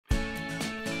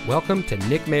Welcome to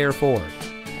Nick Mayer Ford,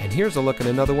 and here's a look at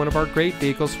another one of our great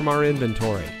vehicles from our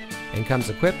inventory, and comes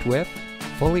equipped with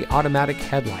fully automatic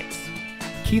headlights,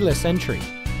 keyless entry,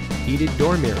 heated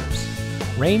door mirrors,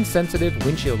 rain-sensitive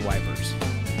windshield wipers,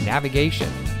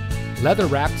 navigation,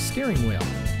 leather-wrapped steering wheel,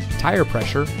 tire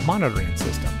pressure monitoring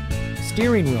system,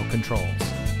 steering wheel controls,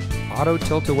 auto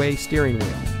tilt-away steering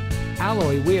wheel,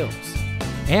 alloy wheels,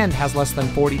 and has less than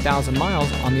 40,000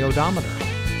 miles on the odometer.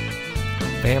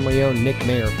 Family-owned Nick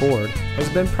Mayer Ford has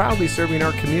been proudly serving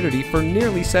our community for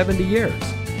nearly 70 years.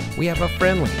 We have a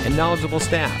friendly and knowledgeable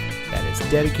staff that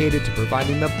is dedicated to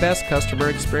providing the best customer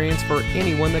experience for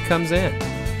anyone that comes in.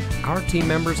 Our team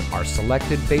members are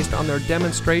selected based on their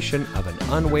demonstration of an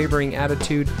unwavering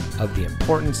attitude of the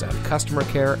importance of customer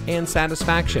care and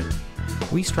satisfaction.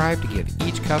 We strive to give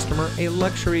each customer a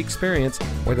luxury experience,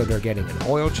 whether they're getting an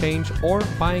oil change or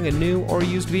buying a new or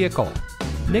used vehicle.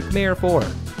 Nick Mayer Ford.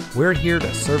 We're here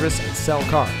to service and sell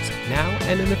cars, now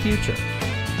and in the future.